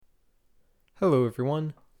Hello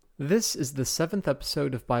everyone, this is the 7th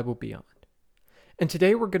episode of Bible Beyond, and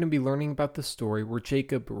today we're going to be learning about the story where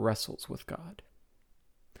Jacob wrestles with God.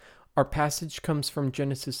 Our passage comes from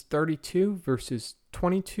Genesis 32 verses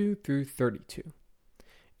 22 through 32.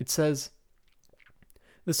 It says,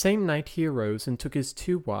 "The same night he arose and took his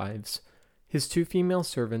 2 wives, his 2 female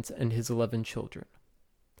servants and his 11 children,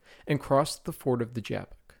 and crossed the ford of the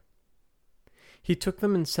Jabbok. He took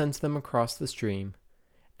them and sent them across the stream,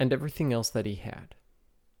 and everything else that he had.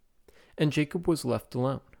 And Jacob was left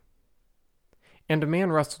alone. And a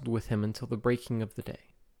man wrestled with him until the breaking of the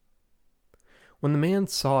day. When the man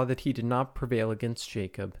saw that he did not prevail against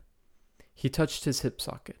Jacob, he touched his hip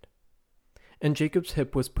socket. And Jacob's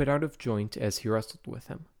hip was put out of joint as he wrestled with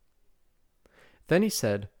him. Then he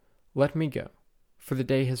said, 'Let me go, for the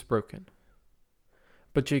day has broken.'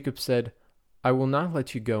 But Jacob said, 'I will not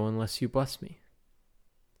let you go unless you bless me.'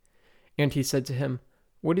 And he said to him,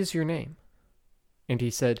 'What is your name?' And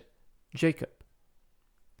he said, 'Jacob.'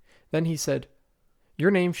 Then he said,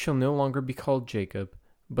 'Your name shall no longer be called Jacob,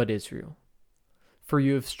 but Israel. For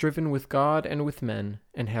you have striven with God and with men,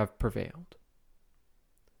 and have prevailed.'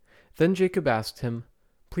 Then Jacob asked him,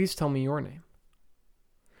 'Please tell me your name.'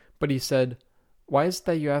 But he said, 'Why is it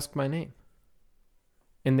that you ask my name?'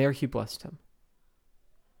 And there he blessed him.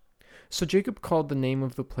 So Jacob called the name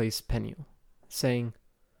of the place Peniel, saying,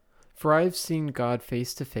 'For I have seen God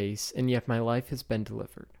face to face, and yet my life has been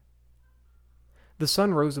delivered.' The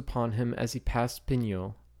sun rose upon him as he passed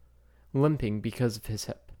Peniel, limping because of his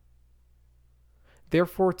hip.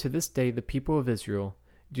 Therefore to this day the people of Israel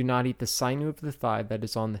do not eat the sinew of the thigh that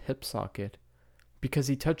is on the hip socket, because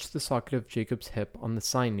he touched the socket of Jacob's hip on the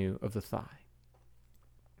sinew of the thigh."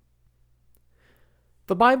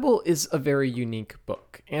 The Bible is a very unique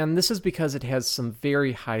book, and this is because it has some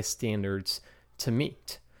very high standards to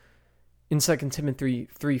meet. In 2 Timothy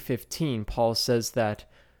 3:15, Paul says that,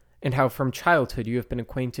 "And how from childhood you have been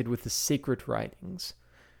acquainted with the sacred writings,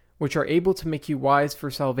 which are able to make you wise for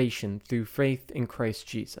salvation through faith in Christ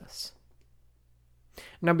Jesus."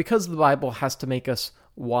 Now, because the Bible has to make us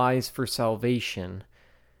wise for salvation,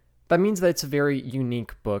 that means that it's a very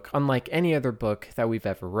unique book, unlike any other book that we've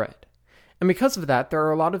ever read. And because of that, there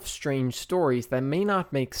are a lot of strange stories that may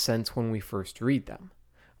not make sense when we first read them,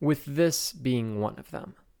 with this being one of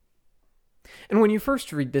them. And when you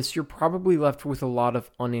first read this, you're probably left with a lot of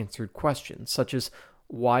unanswered questions, such as,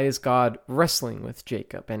 why is God wrestling with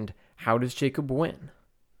Jacob, and how does Jacob win?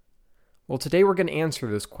 Well, today we're going to answer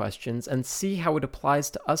those questions and see how it applies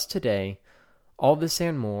to us today, all this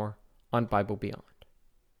and more on Bible Beyond.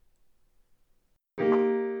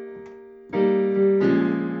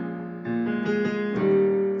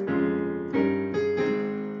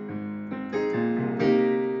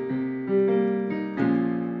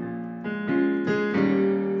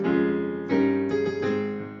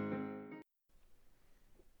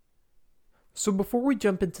 So before we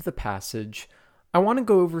jump into the passage, I want to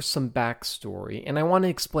go over some backstory, and I want to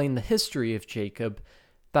explain the history of Jacob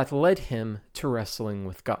that led him to wrestling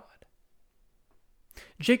with God.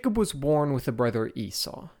 Jacob was born with a brother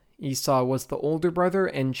Esau. Esau was the older brother,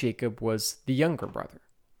 and Jacob was the younger brother.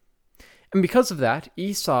 And because of that,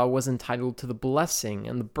 Esau was entitled to the blessing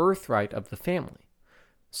and the birthright of the family.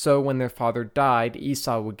 So when their father died,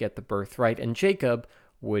 Esau would get the birthright, and Jacob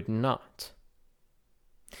would not.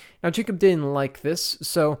 Now, Jacob didn't like this,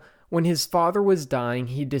 so when his father was dying,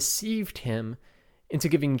 he deceived him into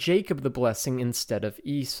giving Jacob the blessing instead of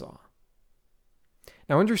Esau.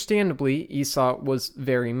 Now, understandably, Esau was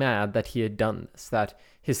very mad that he had done this, that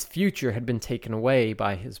his future had been taken away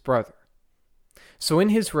by his brother. So in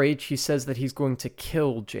his rage, he says that he's going to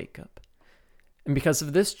kill Jacob. And because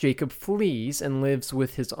of this, Jacob flees and lives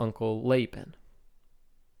with his uncle Laban.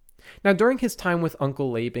 Now, during his time with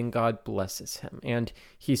Uncle Laban, God blesses him, and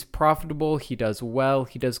he's profitable, he does well,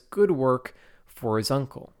 he does good work for his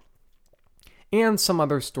uncle. And some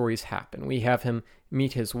other stories happen. We have him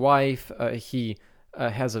meet his wife, he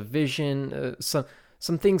has a vision,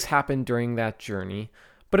 some things happen during that journey,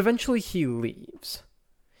 but eventually he leaves.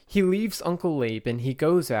 He leaves Uncle Laban, he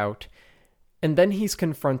goes out, and then he's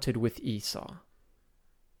confronted with Esau.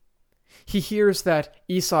 He hears that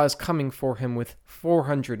Esau is coming for him with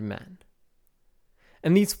 400 men.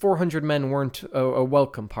 And these 400 men weren't a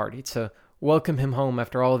welcome party to welcome him home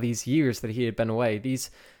after all these years that he had been away.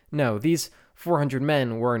 These 400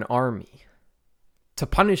 men were an army to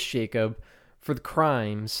punish Jacob for the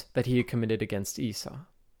crimes that he had committed against Esau.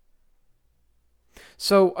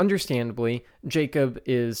 So, understandably, Jacob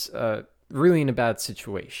is really in a bad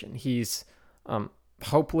situation. He's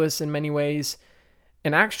hopeless in many ways,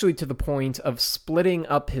 and actually to the point of splitting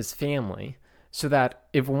up his family so that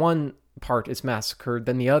if one part is massacred,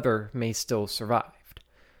 then the other may still survive.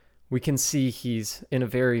 We can see he's in a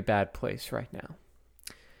very bad place right now.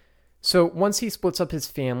 So once he splits up his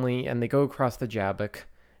family and they go across the Jabbok,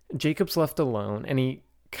 Jacob's left alone, and he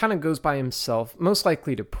kind of goes by himself, most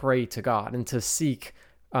likely to pray to God and to seek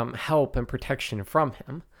help and protection from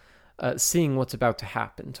him, seeing what's about to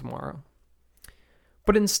happen tomorrow.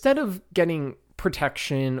 But instead of getting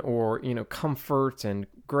protection or, comfort and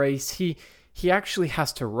grace, he actually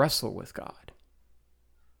has to wrestle with God.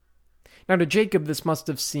 Now, to Jacob, this must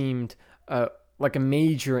have seemed like a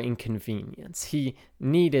major inconvenience. He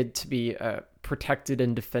needed to be protected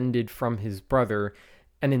and defended from his brother,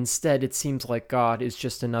 and instead it seems like God is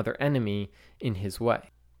just another enemy in his way.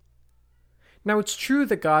 Now, it's true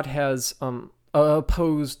that God has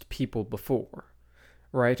opposed people before,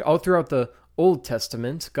 right? All throughout the Old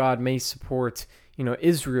Testament, God may support,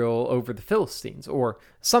 Israel over the Philistines, or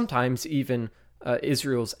sometimes even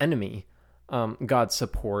Israel's enemy God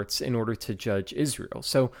supports in order to judge Israel.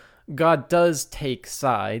 So God does take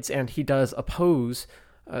sides, and he does oppose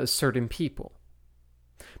certain people.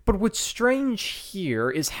 But what's strange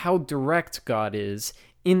here is how direct God is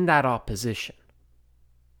in that opposition.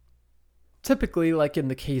 Typically, like in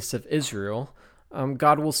the case of Israel,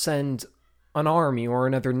 God will send an army or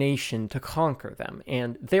another nation to conquer them,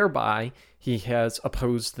 and thereby he has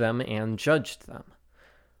opposed them and judged them.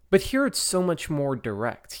 But here it's so much more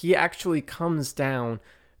direct. He actually comes down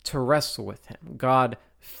to wrestle with him. God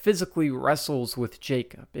physically wrestles with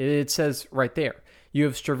Jacob. It says right there, "You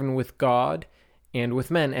have striven with God and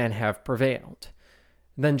with men and have prevailed."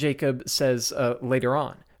 Then Jacob says later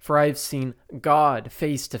on, "For I have seen God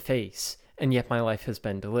face to face, and yet my life has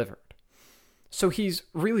been delivered." So he's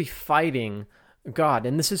really fighting God,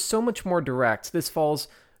 and this is so much more direct. This falls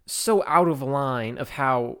so out of line of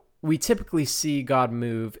how we typically see God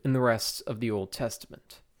move in the rest of the Old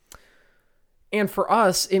Testament. And for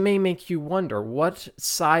us, it may make you wonder, what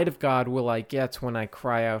side of God will I get when I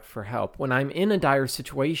cry out for help? When I'm in a dire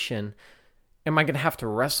situation, am I going to have to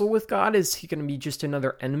wrestle with God? Is he going to be just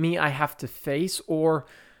another enemy I have to face? Or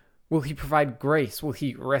will he provide grace? Will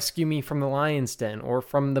he rescue me from the lion's den or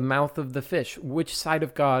from the mouth of the fish? Which side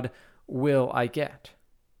of God will I get?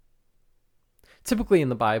 Typically in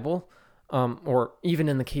the Bible, or even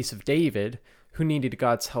in the case of David, who needed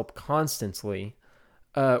God's help constantly,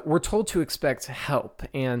 we're told to expect help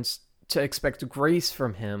and to expect grace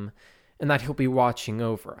from him, and that he'll be watching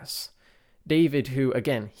over us. David, who,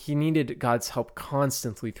 again, he needed God's help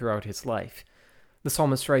constantly throughout his life. The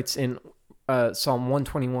psalmist writes in Psalm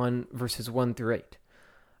 121, verses 1 through 8,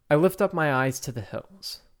 "I lift up my eyes to the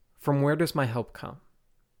hills. From where does my help come?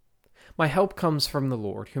 My help comes from the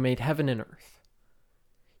Lord, who made heaven and earth.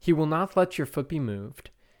 He will not let your foot be moved.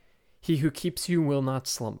 He who keeps you will not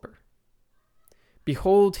slumber.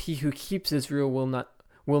 Behold, he who keeps Israel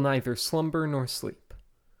will neither slumber nor sleep.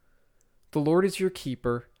 The Lord is your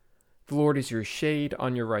keeper. The Lord is your shade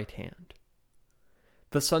on your right hand.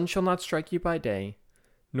 The sun shall not strike you by day,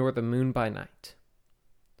 nor the moon by night.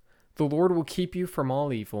 The Lord will keep you from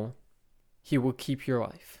all evil. He will keep your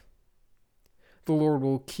life. The Lord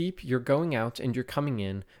will keep your going out and your coming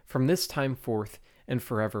in from this time forth and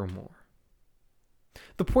forevermore."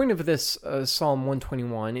 The point of this Psalm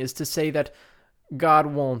 121 is to say that God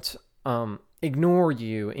won't ignore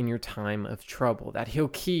you in your time of trouble, that he'll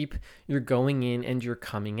keep your going in and your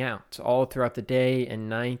coming out all throughout the day and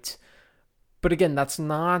night. But again, that's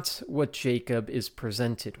not what Jacob is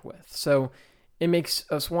presented with. So it makes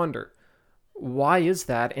us wonder, why is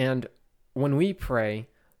that? And when we pray,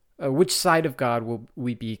 which side of God will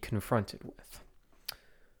we be confronted with?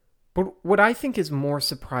 But what I think is more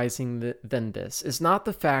surprising than this is not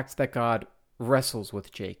the fact that God wrestles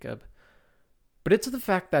with Jacob, but it's the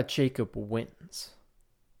fact that Jacob wins.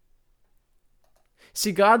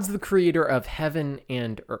 See, God's the creator of heaven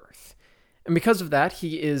and earth, and because of that,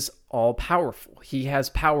 he is all-powerful. He has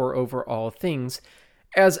power over all things,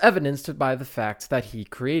 as evidenced by the fact that he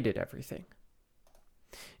created everything.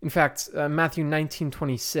 In fact, Matthew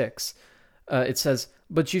 19:26, it says,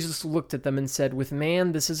 "But Jesus looked at them and said, 'With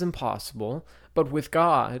man this is impossible, but with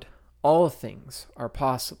God all things are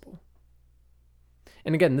possible.'"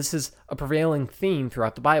 And again, this is a prevailing theme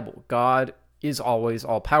throughout the Bible. God is always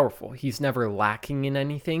all-powerful. He's never lacking in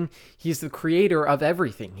anything. He's the creator of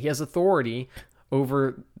everything. He has authority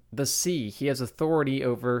over the sea. He has authority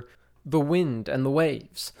over the wind and the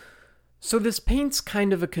waves. So this paints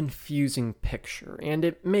kind of a confusing picture, and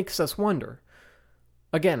it makes us wonder,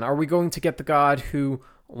 again, are we going to get the God who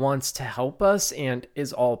wants to help us and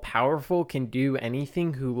is all-powerful, can do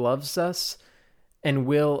anything, who loves us and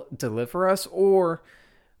will deliver us? Or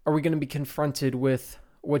are we going to be confronted with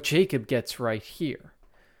what Jacob gets right here,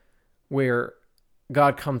 where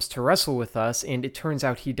God comes to wrestle with us, and it turns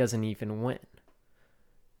out he doesn't even win.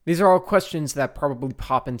 These are all questions that probably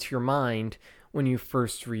pop into your mind when you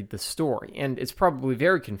first read the story, and it's probably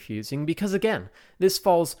very confusing because, again, this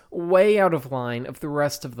falls way out of line of the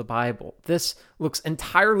rest of the Bible. This looks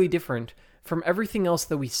entirely different from everything else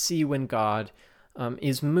that we see when God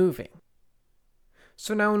is moving.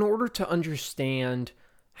 So now, in order to understand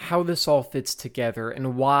how this all fits together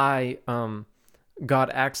and why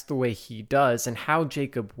God acts the way he does and how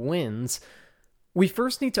Jacob wins, we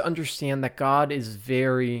first need to understand that God is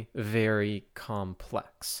very, very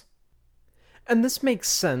complex. And this makes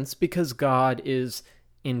sense because God is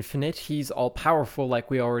infinite, he's all-powerful like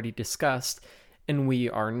we already discussed, and we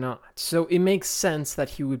are not. So it makes sense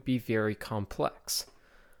that he would be very complex.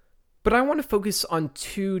 But I want to focus on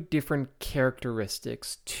two different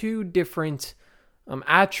characteristics, two different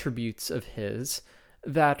attributes of his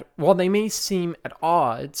that, while they may seem at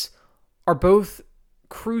odds, are both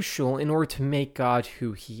crucial in order to make God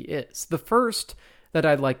who he is. The first that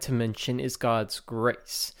I'd like to mention is God's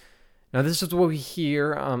grace. Now, this is what we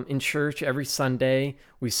hear in church every Sunday.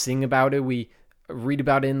 We sing about it. We read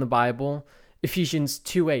about it in the Bible. Ephesians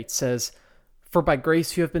 2:8 says, "For by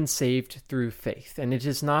grace you have been saved through faith, and it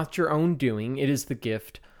is not your own doing, it is the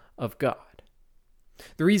gift of God."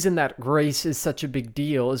 The reason that grace is such a big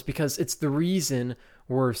deal is because it's the reason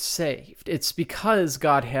we're saved. It's because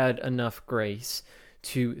God had enough grace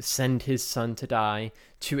to send his son to die,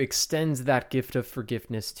 to extend that gift of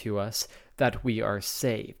forgiveness to us, that we are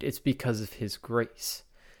saved. It's because of his grace.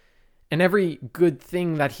 And every good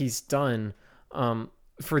thing that he's done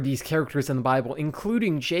for these characters in the Bible,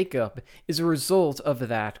 including Jacob, is a result of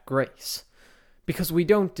that grace. Because we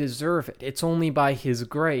don't deserve it. It's only by his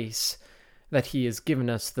grace that he has given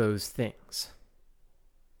us those things.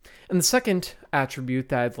 And the second attribute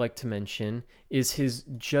that I'd like to mention is his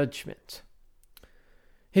judgment.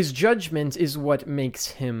 His judgment is what makes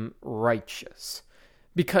him righteous.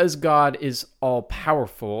 Because God is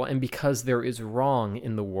all-powerful and because there is wrong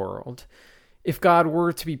in the world, if God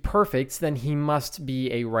were to be perfect, then he must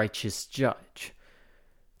be a righteous judge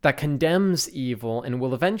that condemns evil and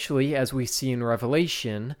will eventually, as we see in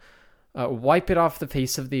Revelation, wipe it off the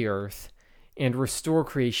face of the earth and restore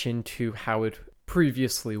creation to how it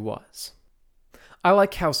previously was. I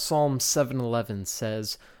like how Psalm 7:11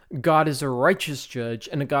 says, "God is a righteous judge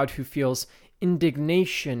and a God who feels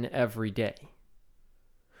indignation every day."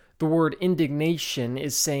 The word indignation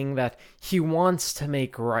is saying that he wants to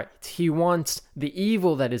make right. He wants the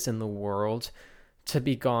evil that is in the world to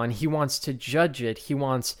be gone. He wants to judge it. He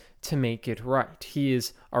wants to make it right. He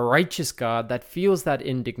is a righteous God that feels that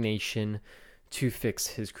indignation to fix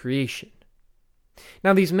his creation.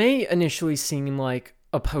 Now, these may initially seem like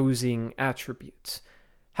opposing attributes.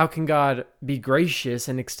 How can God be gracious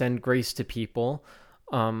and extend grace to people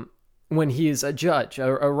when he is a judge,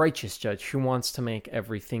 a righteous judge who wants to make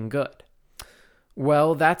everything good?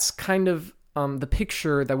 Well, that's kind of the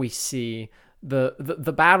picture that we see,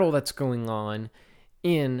 the battle that's going on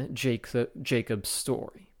in Jacob's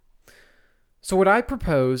story. So what I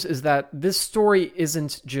propose is that this story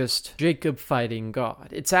isn't just Jacob fighting God.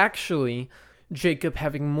 It's actually Jacob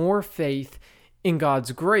having more faith in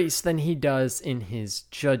God's grace than he does in his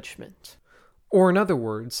judgment. Or in other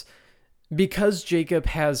words, because Jacob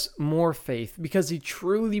has more faith, because he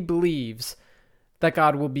truly believes that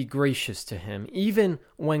God will be gracious to him, even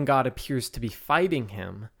when God appears to be fighting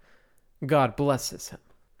him, God blesses him.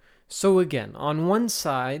 So again, on one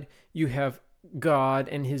side, you have God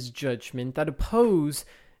and his judgment that oppose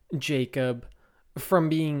Jacob from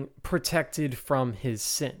being protected from his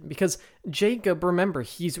sin. Because Jacob, remember,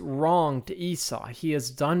 he's wronged Esau. He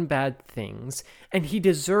has done bad things, and he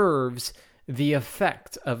deserves the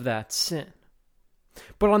effect of that sin.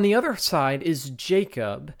 But on the other side is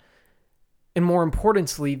Jacob, and more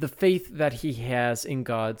importantly, the faith that he has in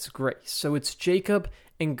God's grace. So it's Jacob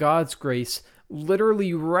and God's grace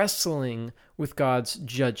literally wrestling with God's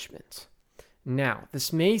judgment. Now,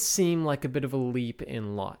 this may seem like a bit of a leap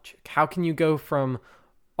in logic. How can you go from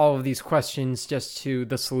all of these questions just to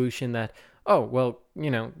the solution that, oh, well,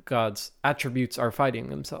 God's attributes are fighting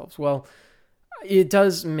themselves? Well, it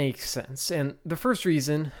does make sense. And the first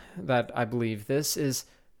reason that I believe this is,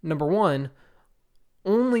 number one,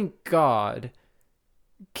 only God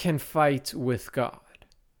can fight with God.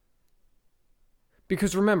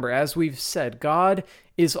 Because remember, as we've said, God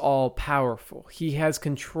is all-powerful. He has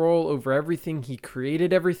control over everything. He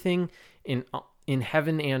created everything in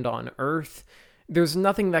heaven and on earth. There's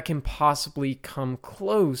nothing that can possibly come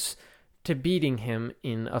close to beating him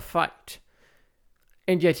in a fight.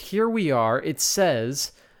 And yet here we are. It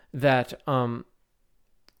says that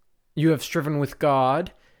you have striven with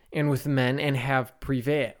God and with men and have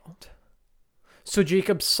prevailed. So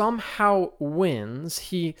Jacob somehow wins.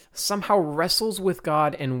 He somehow wrestles with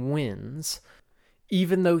God and wins,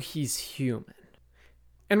 even though he's human.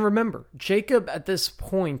 And remember, Jacob at this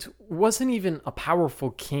point wasn't even a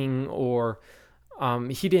powerful king, or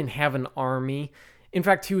he didn't have an army. In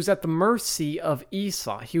fact, he was at the mercy of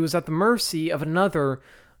Esau. He was at the mercy of another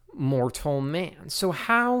mortal man. So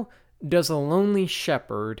how does a lonely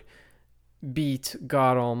shepherd beat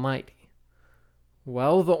God Almighty?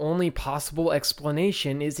 Well, the only possible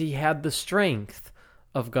explanation is he had the strength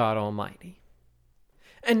of God Almighty.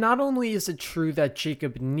 And not only is it true that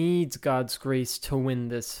Jacob needs God's grace to win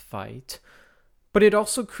this fight, but it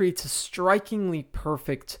also creates a strikingly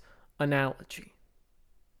perfect analogy.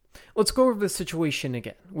 Let's go over the situation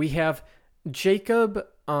again. We have Jacob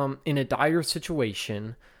in a dire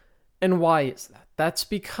situation. And why is that? That's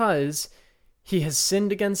because he has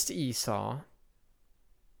sinned against Esau,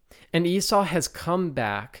 and Esau has come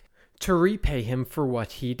back to repay him for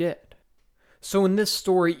what he did. So in this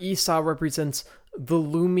story, Esau represents the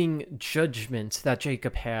looming judgment that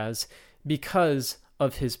Jacob has because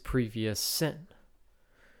of his previous sin.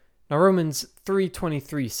 Now Romans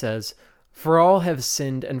 3:23 says, "For all have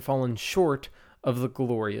sinned and fallen short of the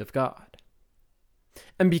glory of God."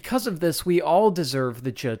 And because of this, we all deserve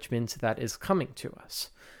the judgment that is coming to us.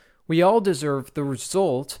 We all deserve the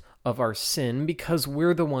result of our sin because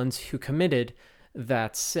we're the ones who committed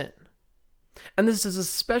that sin. And this is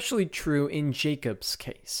especially true in Jacob's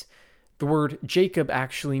case. The word Jacob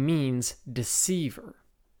actually means deceiver.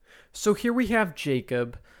 So here we have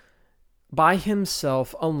Jacob by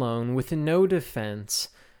himself alone with no defense,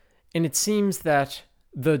 and it seems that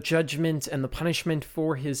the judgment and the punishment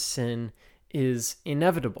for his sin is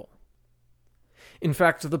inevitable. In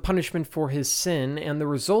fact, the punishment for his sin and the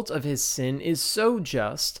result of his sin is so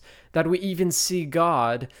just that we even see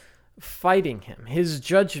God fighting him. His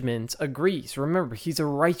judgment agrees. Remember, he's a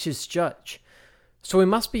righteous judge. So it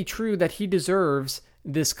must be true that he deserves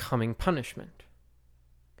this coming punishment.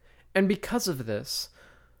 And because of this,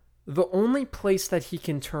 the only place that he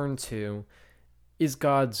can turn to is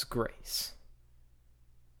God's grace.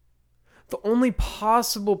 The only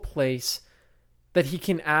possible place that he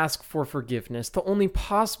can ask for forgiveness, the only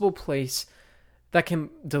possible place that can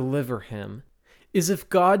deliver him, is if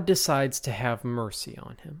God decides to have mercy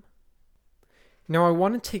on him. Now, I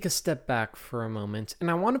want to take a step back for a moment,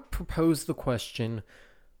 and I want to propose the question,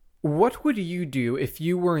 what would you do if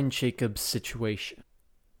you were in Jacob's situation?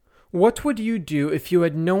 What would you do if you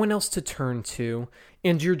had no one else to turn to,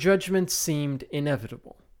 and your judgment seemed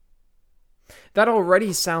inevitable? That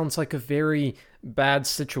already sounds like a very bad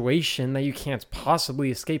situation that you can't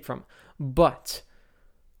possibly escape from. But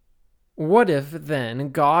what if then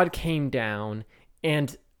God came down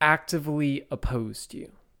and actively opposed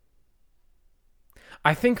you?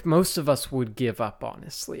 I think most of us would give up,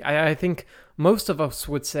 honestly. I think most of us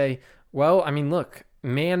would say, well, look,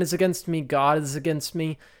 man is against me, God is against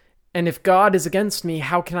me, and if God is against me,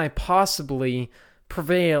 how can I possibly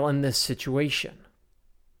prevail in this situation?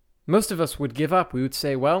 Most of us would give up. We would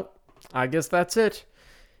say, well, I guess that's it.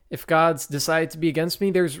 If God's decided to be against me,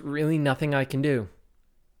 there's really nothing I can do.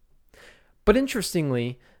 But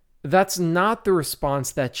interestingly, that's not the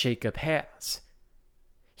response that Jacob has.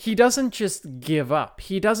 He doesn't just give up.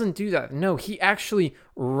 He doesn't do that. No, he actually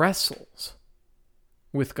wrestles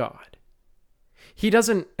with God. He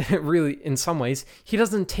doesn't really, in some ways, he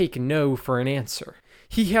doesn't take no for an answer.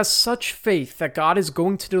 He has such faith that God is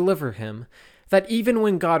going to deliver him that even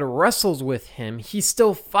when God wrestles with him, he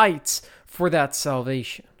still fights for that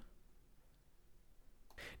salvation.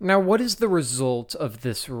 Now, what is the result of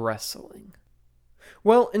this wrestling?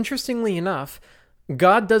 Well, interestingly enough,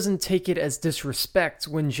 God doesn't take it as disrespect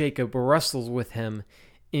when Jacob wrestles with him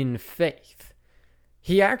in faith.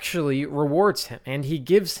 He actually rewards him, and he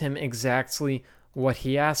gives him exactly what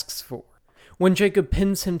he asks for. When Jacob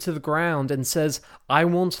pins him to the ground and says, "I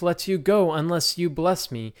won't let you go unless you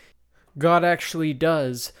bless me," God actually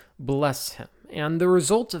does bless him. And the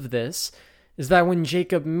result of this is that when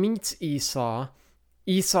Jacob meets Esau,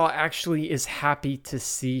 Esau actually is happy to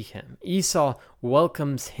see him. Esau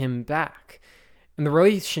welcomes him back. And the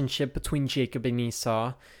relationship between Jacob and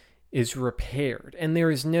Esau is repaired. And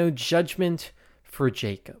there is no judgment for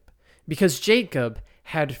Jacob, because Jacob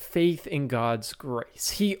had faith in God's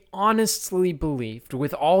grace. He honestly believed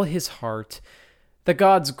with all his heart that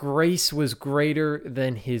God's grace was greater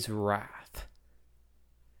than his wrath.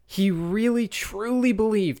 He really, truly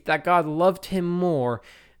believed that God loved him more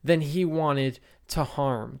than he wanted to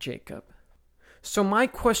harm Jacob. So my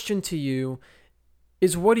question to you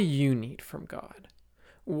is, what do you need from God?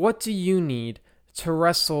 What do you need to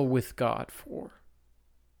wrestle with God for?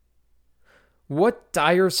 What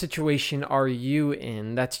dire situation are you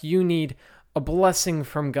in that you need a blessing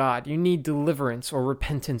from God? You need deliverance or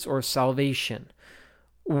repentance or salvation.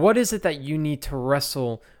 What is it that you need to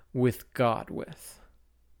wrestle with God with?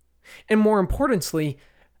 And more importantly,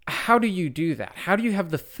 how do you do that? How do you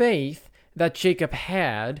have the faith that Jacob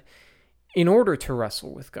had in order to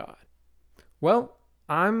wrestle with God? Well,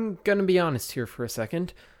 I'm going to be honest here for a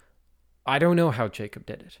second. I don't know how Jacob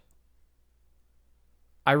did it.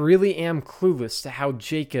 I really am clueless to how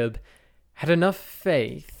Jacob had enough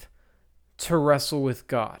faith to wrestle with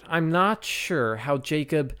God. I'm not sure how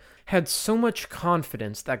Jacob had so much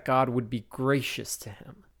confidence that God would be gracious to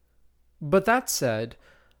him. But that said,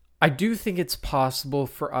 I do think it's possible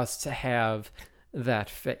for us to have that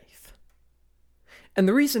faith. And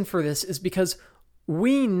the reason for this is because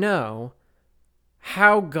we know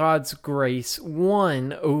how God's grace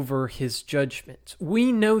won over his judgment.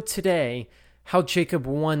 We know today how Jacob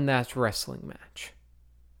won that wrestling match.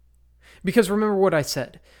 Because remember what I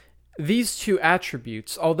said. These two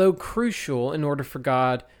attributes, although crucial in order for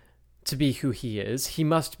God to be who he is, he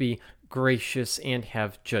must be gracious and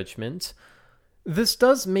have judgment. This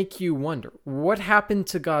does make you wonder, what happened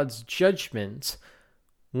to God's judgment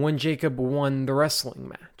when Jacob won the wrestling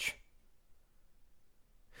match?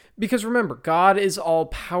 Because remember, God is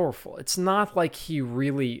all-powerful. It's not like he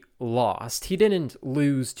really lost. He didn't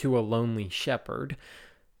lose to a lonely shepherd.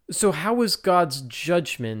 So how was God's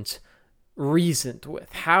judgment reasoned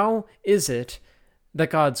with? How is it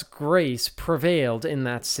that God's grace prevailed in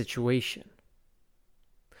that situation?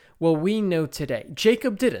 Well, we know today.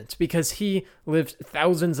 Jacob didn't, because he lived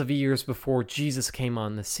thousands of years before Jesus came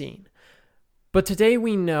on the scene. But today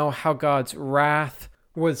we know how God's wrath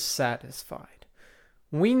was satisfied.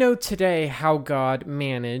 We know today how God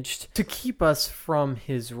managed to keep us from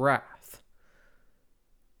his wrath.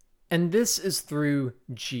 And this is through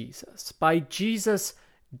Jesus. By Jesus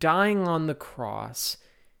dying on the cross,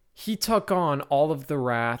 he took on all of the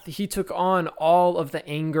wrath. He took on all of the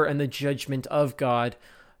anger and the judgment of God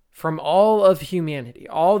from all of humanity.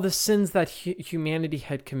 All the sins that humanity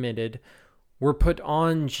had committed were put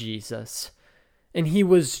on Jesus, and he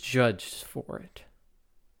was judged for it.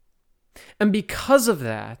 And because of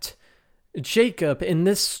that, Jacob in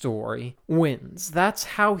this story wins. That's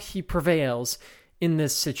how he prevails in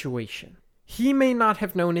this situation. He may not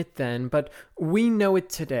have known it then, but we know it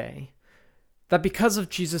today. That because of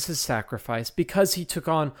Jesus' sacrifice, because he took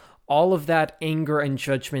on all of that anger and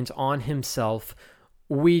judgment on himself,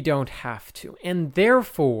 we don't have to. And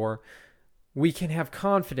therefore, we can have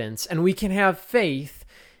confidence and we can have faith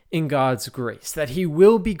in God's grace, that he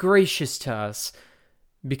will be gracious to us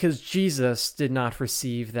because Jesus did not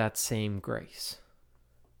receive that same grace.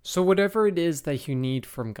 So whatever it is that you need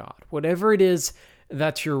from God, whatever it is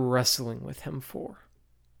that you're wrestling with him for,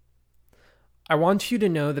 I want you to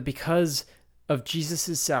know that because of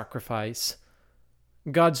Jesus' sacrifice,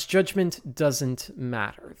 God's judgment doesn't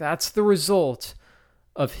matter. That's the result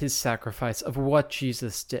of his sacrifice, of what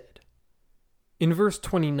Jesus did. In verse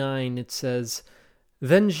 29, it says,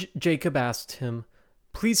 "Then Jacob asked him,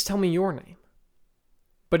 'Please tell me your name.'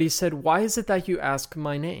 But he said, 'Why is it that you ask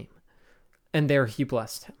my name?' And there he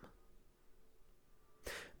blessed him."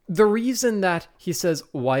 The reason that he says,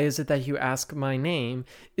 "Why is it that you ask my name?"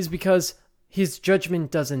 is because his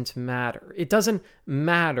judgment doesn't matter. It doesn't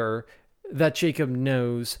matter that Jacob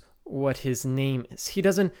knows what his name is. He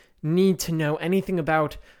doesn't need to know anything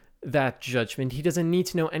about that judgment. He doesn't need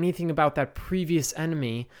to know anything about that previous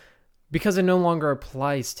enemy because it no longer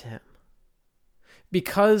applies to him.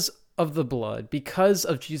 Because of the blood, because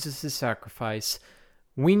of Jesus' sacrifice,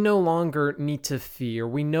 we no longer need to fear.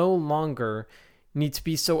 We no longer need to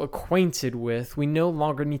be so acquainted with. We no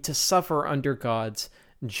longer need to suffer under God's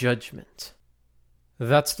judgment.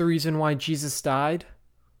 That's the reason why Jesus died.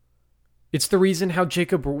 It's the reason how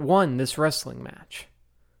Jacob won this wrestling match.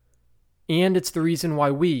 And it's the reason why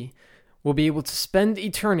we will be able to spend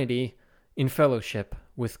eternity in fellowship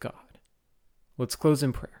with God. Let's close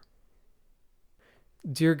in prayer.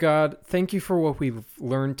 Dear God, thank you for what we've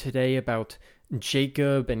learned today about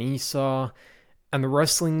Jacob and Esau and the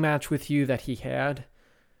wrestling match with you that he had.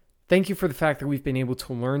 Thank you for the fact that we've been able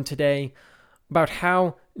to learn today about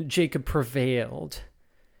how Jacob prevailed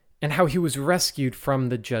and how he was rescued from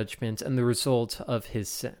the judgment and the result of his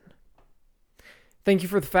sin. Thank you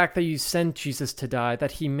for the fact that you sent Jesus to die,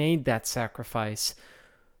 that he made that sacrifice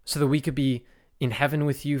so that we could be in heaven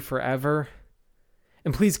with you forever.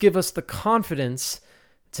 And please give us the confidence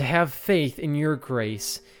to have faith in your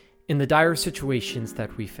grace in the dire situations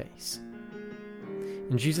that we face.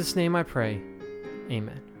 In Jesus' name I pray,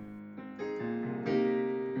 amen.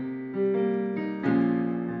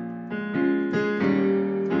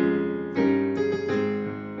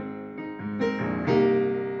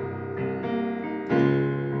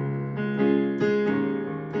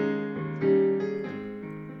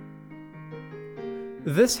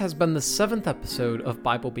 This has been the 7th episode of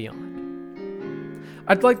Bible Beyond.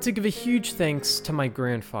 I'd like to give a huge thanks to my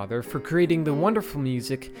grandfather for creating the wonderful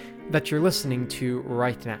music that you're listening to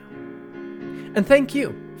right now. And thank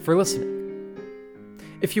you for listening.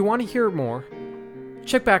 If you want to hear more,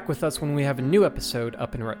 check back with us when we have a new episode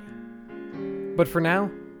up and ready. But for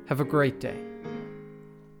now, have a great day.